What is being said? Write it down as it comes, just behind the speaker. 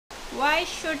Why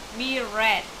should be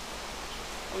red?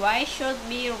 Why should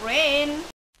be rain?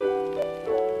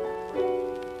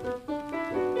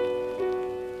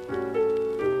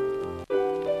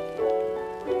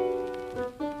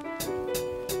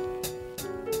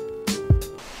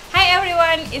 Hi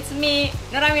everyone, it's me,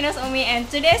 nuraminust, and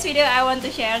today's video I want to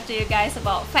share to you guys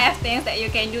about 5 things that you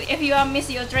can do if you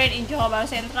miss your train in Johor Bahru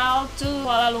Central to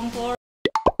Kuala Lumpur.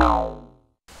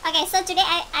 Okay, so today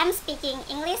I'm speaking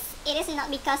English. It is not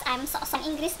because I'm so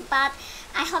English, but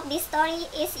I hope this story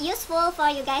is useful for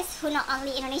you guys who not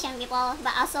only Indonesian people,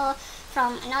 but also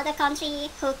from another country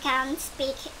who can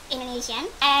speak Indonesian.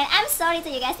 And I'm sorry to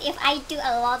you guys if I do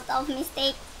a lot of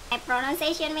mistake, my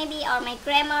pronunciation maybe, or my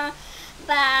grammar,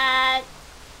 but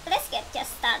let's get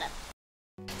just started.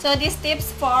 So these tips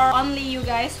for only you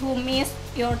guys who missed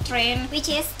your train, which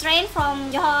is train from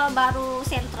Johor Bahru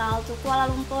Central to Kuala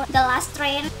Lumpur, the last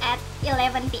train at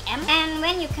 11 p.m. And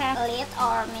when you can late,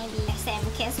 or maybe same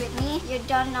case with me, you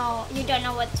don't know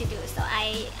what to do. So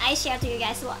I share to you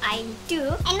guys what I do.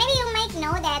 And maybe you might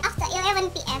know that after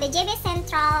 11 p.m. the JB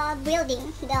Sentral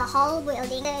building, the whole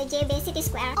building, the JB City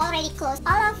Square already closed.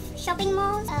 All of shopping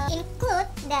malls include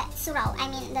the surau, I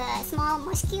mean the small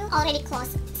mosque, already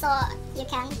closed. So you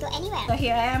can go anywhere. So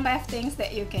here I am 5 things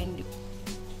that you can do.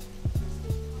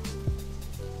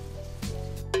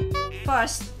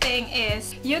 First thing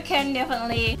is, you can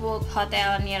definitely book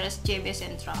hotel nearest JB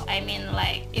Sentral. I mean,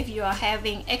 like, if you are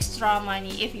having extra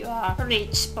money, if you are a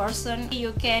rich person,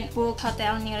 you can book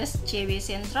hotel nearest JB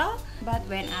Sentral. But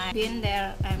when I've been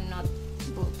there, I'm not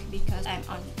booked because I'm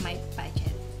on my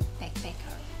budget,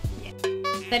 backpacker. Yeah.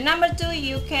 The number 2,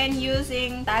 you can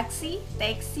using taxi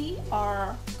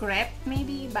or Grab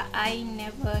maybe, but I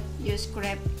never use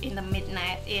Grab in the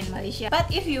midnight in Malaysia. But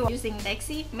if you are using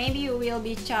taxi, maybe you will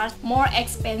be charged more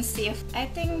expensive. I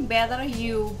think better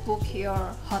you book your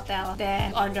hotel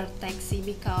than order taxi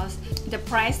because the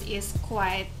price is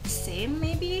quite same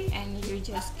maybe, and you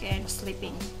just can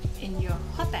sleeping in your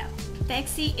hotel.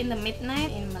 Taxi in the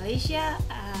midnight in Malaysia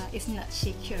is not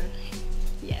secure.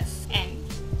 Yes, and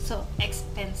so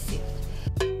expensive.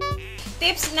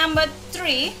 Tips number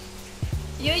 3,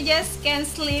 you just can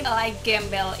sleep like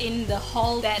gamble in the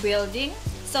whole that building.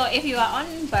 So if you are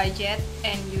on budget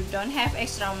and you don't have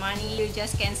extra money, you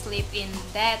just can sleep in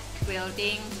that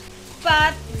building.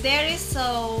 But there is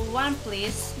one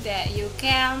place that you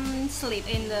can sleep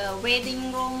in the waiting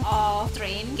room of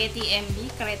train KTMB,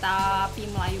 Kereta Api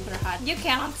Melayu Berhad. You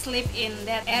cannot sleep in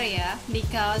that area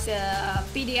because the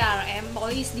PDRM,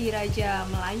 Police Diraja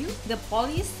Melayu, the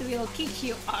police will kick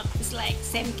you out. It's like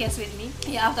same case with me.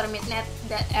 Yeah, after midnight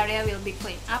that area will be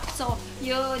cleaned up, so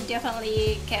you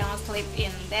definitely cannot sleep in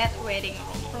that waiting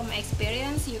room. From my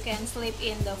experience, you can sleep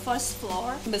in the first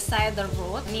floor beside the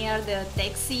road, near the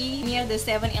taxi, near the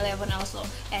 7-Eleven also,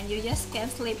 and you just can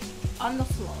sleep on the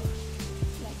floor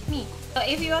like me. So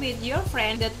if you are with your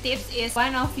friend, the tips is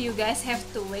one of you guys have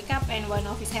to wake up and one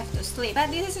of you have to sleep.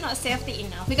 But this is not safety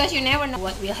enough because you never know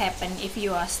what will happen if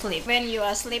you are asleep. When you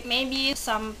are asleep, maybe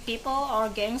some people or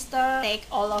gangster take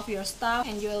all of your stuff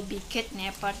and you will be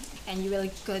kidnapped and you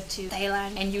will go to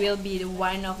Thailand and you will be the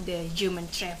one of the human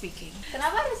trafficking.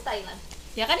 Kenapa harus Thailand?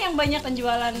 Ya kan yang banyak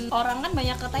penjualan orang kan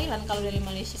banyak ke Thailand kalau dari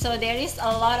Malaysia. So there is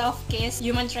a lot of case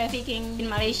human trafficking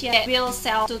in Malaysia that will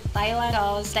sell to Thailand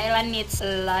because Thailand needs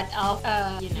a lot of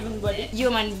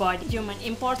human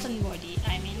important body.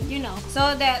 I mean, you know.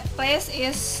 So that place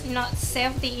is not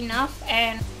safety enough,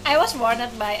 and I was warned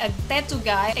by a tattoo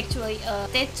guy, actually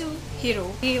a tattoo hero.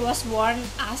 He was warned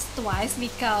us twice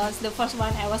because the first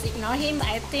one I was ignore him.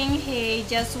 I think he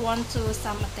just want to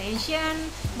some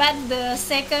attention. But the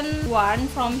second one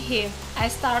from him, I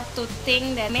start to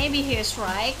think that maybe he is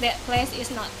right. That place is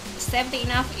not safety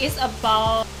enough. It's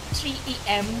about 3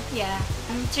 AM. Yeah,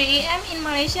 3 AM in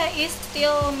Malaysia is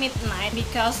still midnight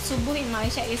because subuh in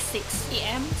Malaysia is 6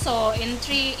 AM. So in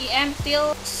 3 AM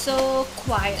still so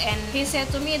quiet, and he said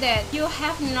to me that you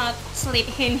have not sleep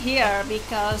in here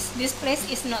because this place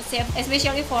is not safe,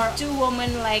 especially for 2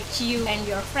 women like you and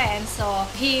your friends. So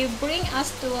he bring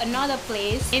us to another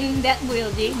place in that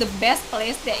building, the best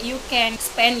place that you can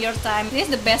spend your time. This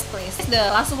is the best place. It's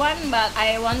the last one, but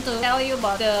I want to tell you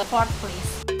about the 4th place.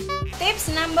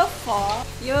 Tips number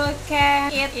 4, you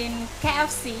can eat in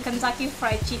KFC, Kentucky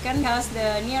Fried Chicken, because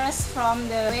the nearest from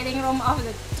the waiting room of the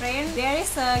train, there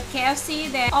is a KFC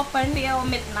that open till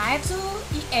midnight, 2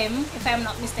 AM if I'm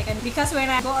not mistaken. Because when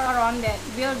I go around that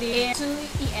building 2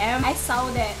 AM, I saw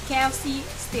that KFC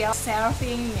still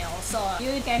serving meals, so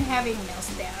you can having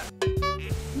meals there.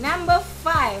 Number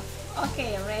 5.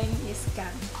 Okay, rain is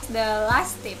gone. The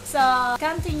last tip. So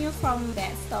continue from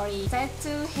that story.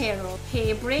 Tattoo hero.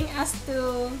 He bring us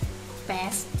to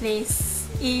best place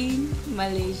in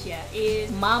Malaysia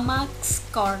is Mamak's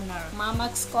Corner.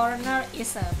 Mamak's Corner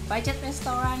is a budget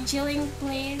restaurant, chilling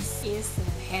place, is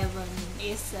heaven.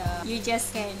 Is you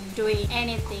just can doing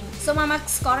anything. So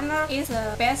Mamak's Corner is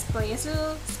the best place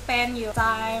to spend your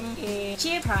time in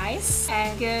cheap price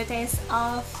and good taste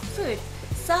of food.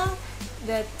 So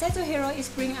the tattoo hero is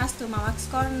bring us to Mamak's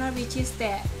Corner, which is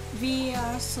that we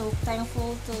are so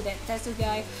thankful to that tattoo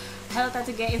guy. Hello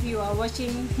tattoo guy, if you are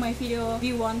watching my video,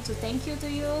 we want to thank you to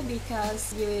you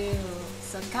because you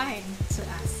so kind to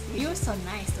us. You're so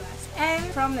nice to us. And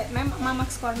from that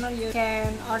Mamak's Corner, you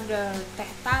can order teh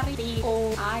tarik,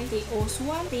 TO ice, TO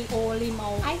suan, TO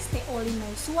limau ice, TO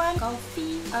limau suan,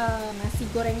 coffee, nasi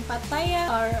goreng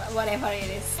pataya, or whatever it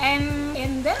is. And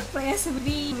in that place,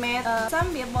 we met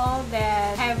some people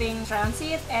that having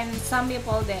transit and some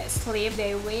people that sleep.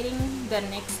 They waiting the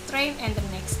next train and the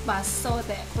next bus. So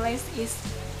that place is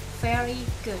very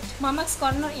good. Mamak's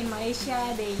Corner in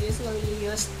Malaysia, they usually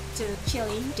used to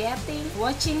chilling, dating,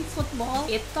 watching football,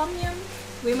 eat tom yum.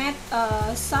 We met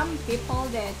some people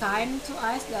that kind to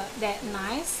us, that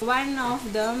nice. One of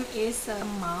them is a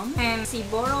mom, and she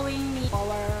borrowing me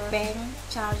power bank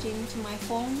charging to my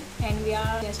phone, and we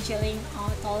are just chilling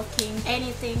or talking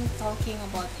anything, talking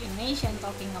about Indonesia,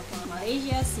 talking about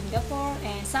Malaysia, Singapore,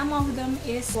 and some of them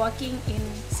is working in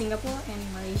Singapore and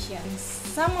Malaysia. And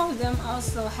some of them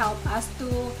also help us to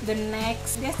the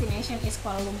next destination is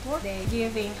Kuala Lumpur. They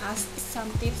giving us some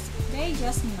tips. They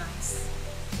just nice.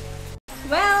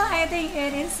 Well, I think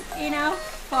it is enough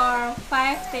for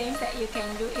 5 things that you can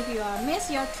do if you are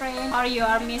miss your train, or you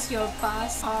are miss your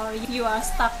bus, or you are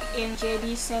stuck in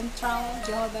JB Sentral,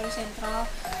 Johor Bahru Sentral.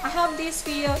 I hope this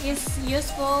video is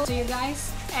useful to you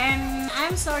guys, and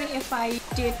I'm sorry if I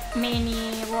did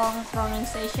many wrong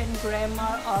pronunciation,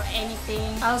 grammar, or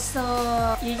anything. Also,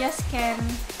 you just can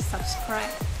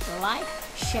subscribe, like,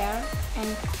 share, and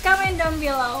comment down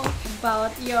below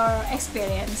about your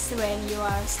experience when you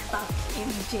are stuck in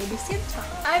JB Sentral.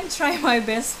 I'm trying my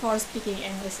best for speaking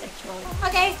English actually.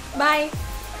 Okay, bye.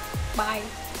 Bye.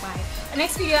 Bye.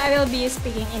 Next video I will be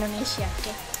speaking Indonesia.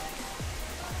 Okay.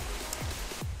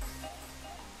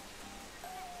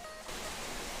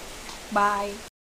 Bye.